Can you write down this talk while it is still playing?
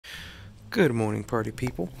Good morning, party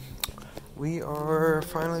people. We are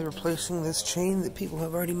finally replacing this chain that people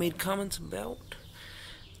have already made comments about.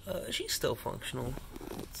 She's still functional.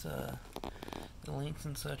 It's the links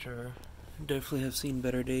and such are definitely have seen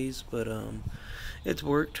better days, but it's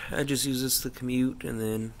worked. I just use this to commute and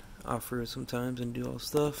then offer it sometimes and do all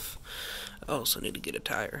stuff. I also need to get a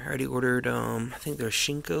tire. I already ordered I think they're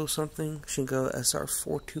Shinko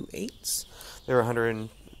SR428s. They're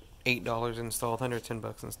 $108 installed,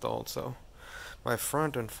 $110 installed. So my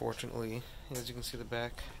front, unfortunately, as you can see the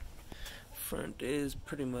back front is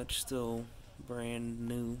pretty much still brand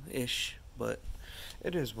new-ish, but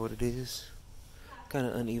it is what it is. Kind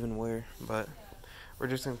of uneven wear, but we're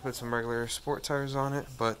just going to put some regular sport tires on it.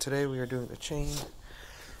 But today we are doing the chain.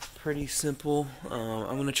 Pretty simple.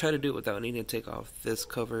 I'm going to try to do it without needing to take off this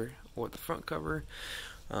cover or the front cover.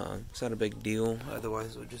 It's not a big deal,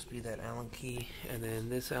 otherwise it would just be that Allen key and then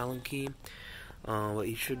this Allen key. But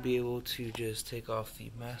you should be able to just take off the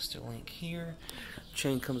master link here.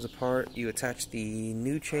 Chain comes apart, you attach the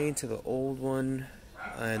new chain to the old one,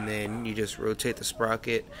 and then you just rotate the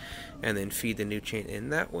sprocket and then feed the new chain in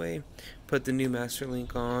that way. Put the new master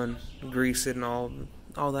link on, grease it and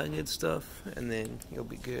all that good stuff, and then you'll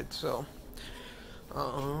be good. So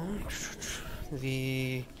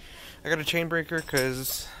I got a chain breaker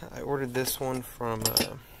because I ordered this one from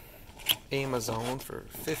Amazon for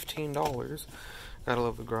 $15. Gotta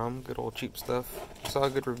love the Grom, good old cheap stuff. Saw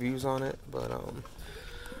good reviews on it, but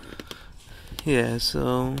yeah.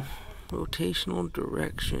 So rotational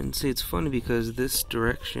direction. See, it's funny because this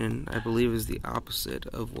direction I believe is the opposite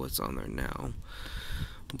of what's on there now,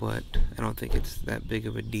 but I don't think it's that big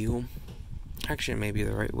of a deal. Actually, it may be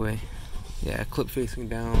the right way. Yeah, clip facing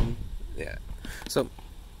down. Yeah, so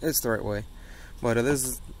it's the right way. But this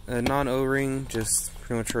is a Non O-ring, just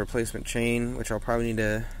pretty much a replacement chain, which I'll probably need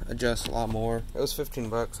to adjust a lot more. It was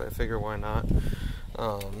 $15, so I figure why not.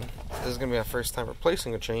 This is gonna be my first time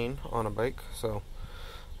replacing a chain on a bike, so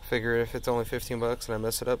I figure if it's only $15 and I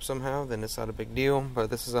mess it up somehow, then it's not a big deal. But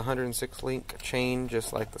this is a 106 link chain,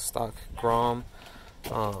 just like the stock Grom.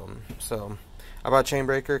 So I bought chain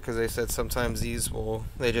breaker because they said sometimes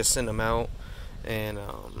they just send them out, and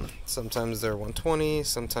sometimes they're 120,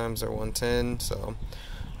 sometimes they're 110. So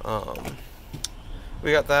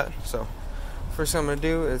we got that. So first thing I'm gonna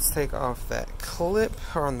do is take off that clip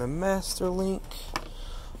on the master link.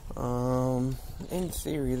 In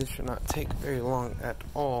theory, this should not take very long at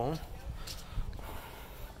all.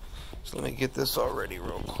 So let me get this all ready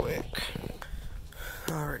real quick.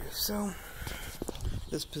 Alrighty, so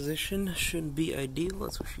this position should be ideal.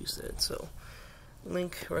 That's what she said. So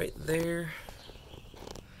link right there.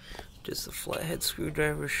 Just a flathead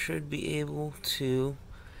screwdriver should be able to.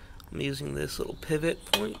 I'm using this little pivot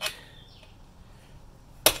point.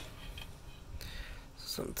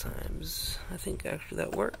 Sometimes I think actually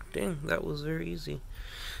that worked. Dang, that was very easy.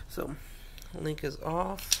 So link is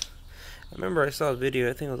off. I remember I saw a video,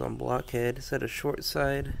 I think it was on Blockhead. It said a short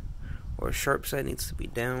side or a sharp side needs to be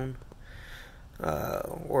down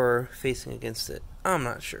or facing against it. I'm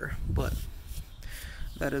not sure, but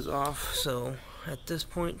that is off. So at this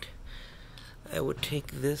point I would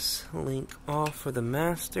take this link off for the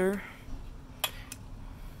master.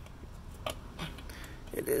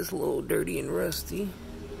 It is a little dirty and rusty,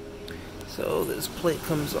 so this plate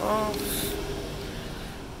comes off,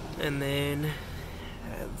 and then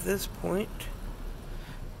at this point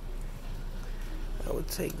I would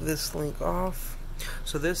take this link off.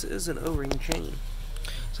 So this is an O-ring chain.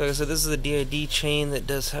 So like I said, this is a DID chain that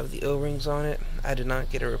does have the O-rings on it. I did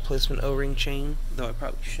not get a replacement O-ring chain, though I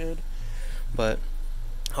probably should, but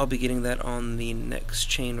I'll be getting that on the next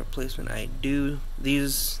chain replacement I do.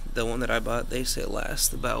 The one that I bought, they say it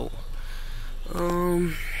lasts about,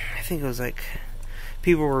 I think it was like,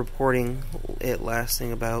 people were reporting it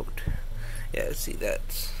lasting about, yeah, see,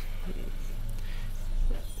 that's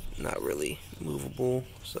not really movable,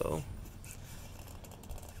 so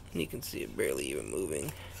you can see it barely even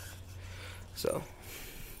moving. So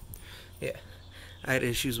yeah, I had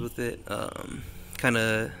issues with it, kind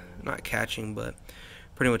of not catching, but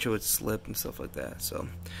pretty much it would slip and stuff like that. So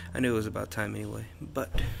I knew it was about time anyway.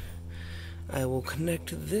 But I will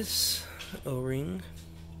connect this O-ring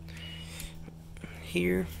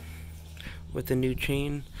here with the new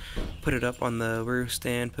chain, put it up on the rear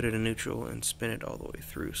stand, put it in neutral, and spin it all the way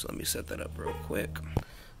through. So let me set that up real quick.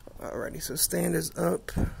 Alrighty, so stand is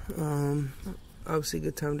up. Obviously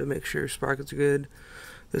good time to make sure sprockets are good.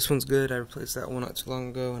 This one's good. I replaced that one not too long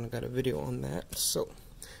ago and I got a video on that. So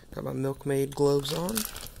got my Milkmaid gloves on.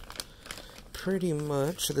 Pretty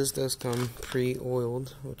much, this does come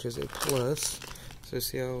pre-oiled, which is a plus. So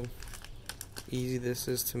see how easy this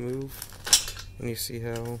is to move, and you see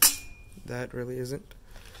how that really isn't.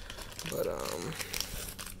 But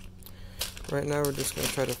right now we're just going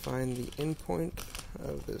to try to find the endpoint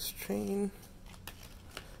of this chain,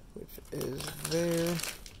 which is there.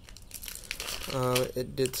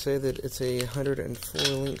 It did say that it's a 104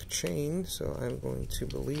 link chain, so I'm going to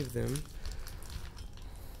believe them.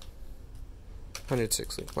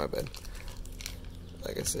 106 link, my bad.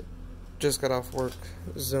 Like I said, just got off work,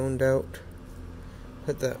 zoned out,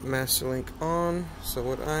 put that master link on. So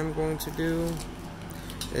what I'm going to do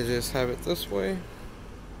is just have it this way,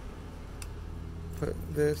 put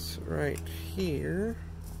this right here.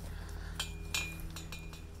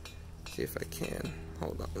 See if I can.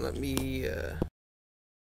 Hold on, let me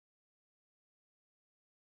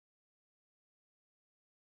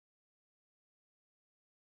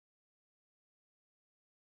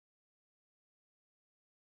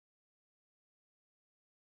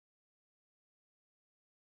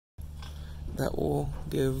that will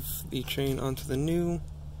give the chain onto the new,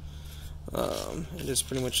 and just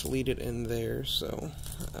pretty much lead it in there. So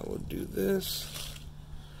I will do this.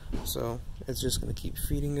 So it's just going to keep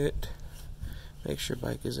feeding it. Make sure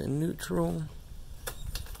bike is in neutral,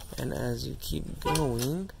 and as you keep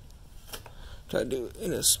going, try to do it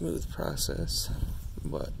in a smooth process.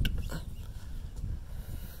 But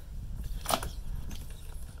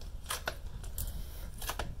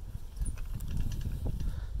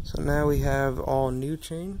so now we have all new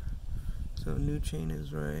chain. So new chain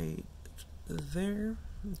is right there.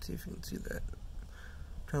 Let's see if you can see that.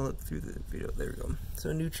 Trying to look through the video. There we go.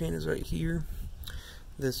 So new chain is right here.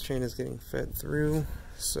 This chain is getting fed through,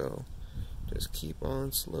 so just keep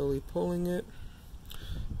on slowly pulling it.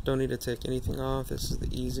 Don't need to take anything off. This is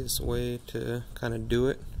the easiest way to kind of do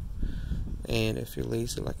it, and if you're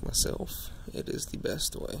lazy like myself, it is the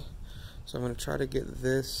best way. So I'm going to try to get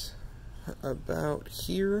this about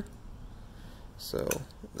here, so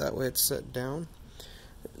that way it's set down.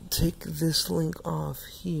 Take this link off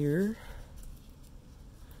here.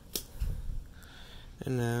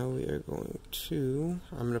 And now we are going to,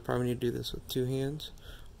 I'm going to probably need to do this with two hands,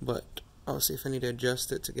 but I'll see if I need to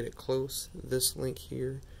adjust it to get it close. This link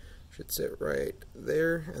here should sit right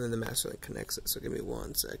there, and then the master link connects it, so give me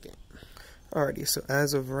 1 second. Alrighty, so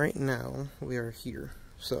as of right now, we are here.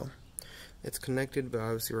 So it's connected, but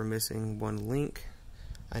obviously we're missing one link.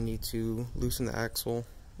 I need to loosen the axle,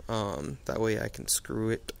 that way I can screw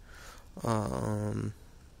it, well,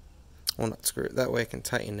 not screw it, that way I can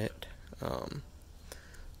tighten it.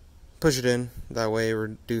 Push it in, that way it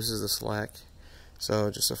reduces the slack. So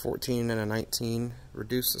just a 14 and a 19,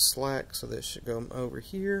 reduce the slack, so this should go over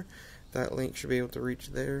here. That link should be able to reach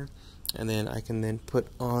there, and then I can then put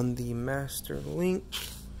on the master link.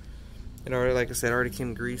 It already, like I said, already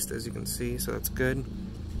came greased, as you can see, so that's good.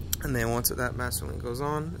 And then once that master link goes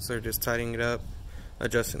on, so just tightening it up,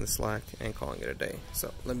 adjusting the slack, and calling it a day.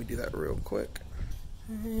 So let me do that real quick,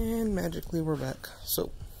 and magically we're back. So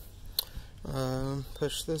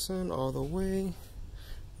push this in all the way,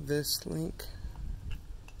 this link,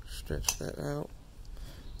 stretch that out,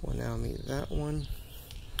 we'll now need that one.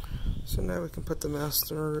 So now we can put the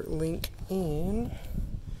master link in.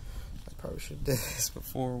 I probably should have did this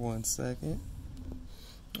before, 1 second.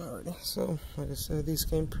 Alrighty, so like I said, these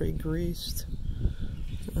came pre-greased.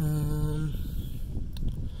 I'm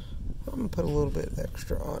gonna put a little bit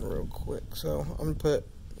extra on real quick. So I'm gonna put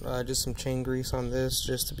just some chain grease on this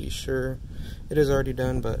just to be sure. It is already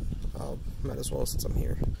done, but might as well since I'm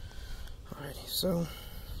here. Alrighty, so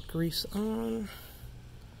grease on,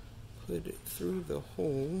 put it through the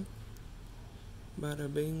hole,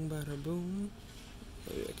 bada bing bada boom.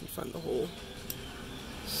 Maybe I can find the hole.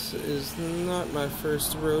 This is not my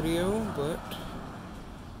first rodeo, but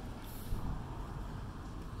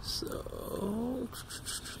so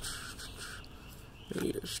I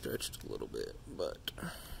need to stretch it a little bit, but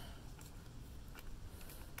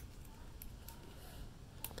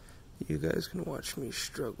you guys can watch me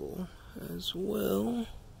struggle as well. It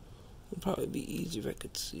would probably be easy if I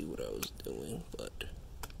could see what I was doing, but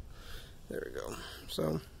there we go.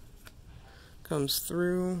 So comes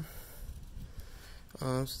through.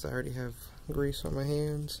 Since I already have grease on my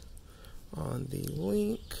hands, on the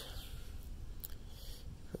link,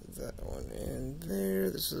 put that one in there.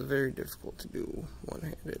 This is very difficult to do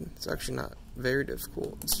one-handed. It's actually not very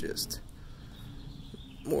difficult, it's just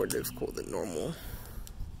more difficult than normal.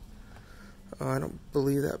 I don't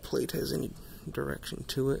believe that plate has any direction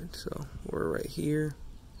to it, so we're right here.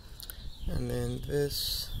 And then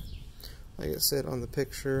this, like I said on the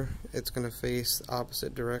picture, it's going to face the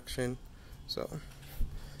opposite direction, so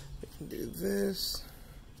we can do this.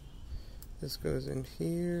 This goes in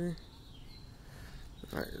here,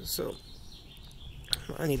 Alright, so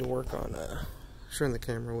I need to work on showing the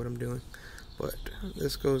camera what I'm doing. But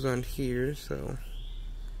this goes on here, so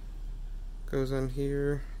goes on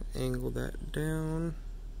here, angle that down.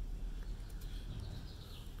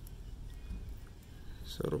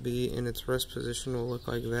 So it'll be in its rest position, will look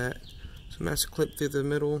like that. So master clip through the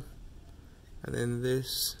middle, and then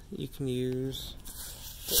this you can use,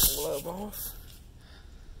 take the glove off.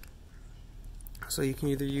 So you can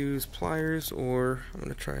either use pliers, or I'm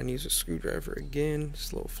going to try and use a screwdriver again,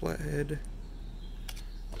 just a little flathead.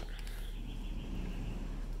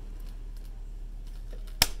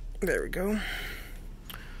 There we go.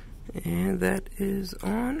 And that is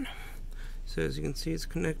on. So as you can see, it's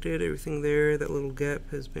connected, everything there, that little gap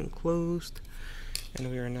has been closed,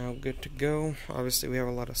 and we are now good to go. Obviously we have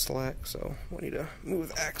a lot of slack, so we need to move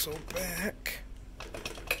the axle back.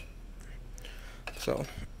 So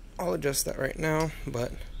I'll adjust that right now,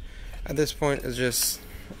 but at this point it's just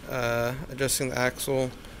adjusting the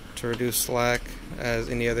axle to reduce slack as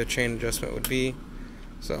any other chain adjustment would be.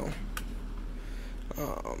 So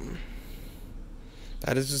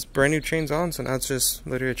that is just brand new chains on, so now it's just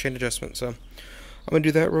literally a chain adjustment. So I'm gonna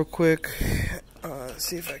do that real quick,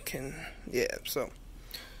 see if I can, yeah. So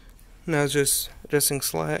now it's just adjusting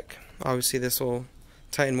slack. Obviously this will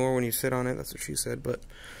tighten more when you sit on it, that's what she said, but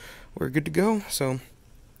we're good to go. So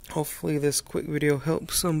hopefully this quick video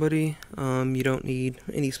helps somebody. You don't need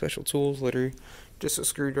any special tools, literally just a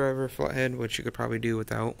screwdriver, flathead, which you could probably do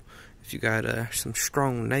without if you got some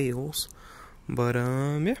strong nails. But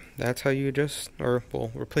yeah, that's how you adjust, or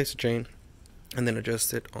well, replace a chain and then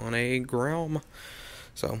adjust it on a Grom.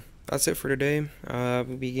 So that's it for today. We'll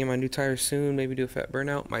be getting my new tires soon, maybe do a fat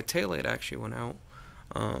burnout. My taillight actually went out,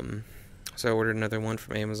 so I ordered another one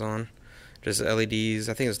from Amazon. Just LEDs,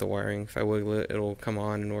 I think it's the wiring. If I wiggle it, it'll come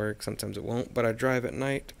on and work. Sometimes it won't, but I drive at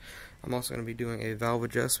night. I'm also going to be doing a valve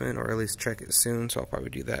adjustment, or at least check it soon, so I'll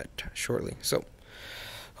probably do that shortly. So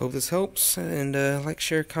hope this helps, and like,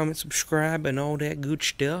 share, comment, subscribe, and all that good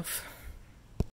stuff.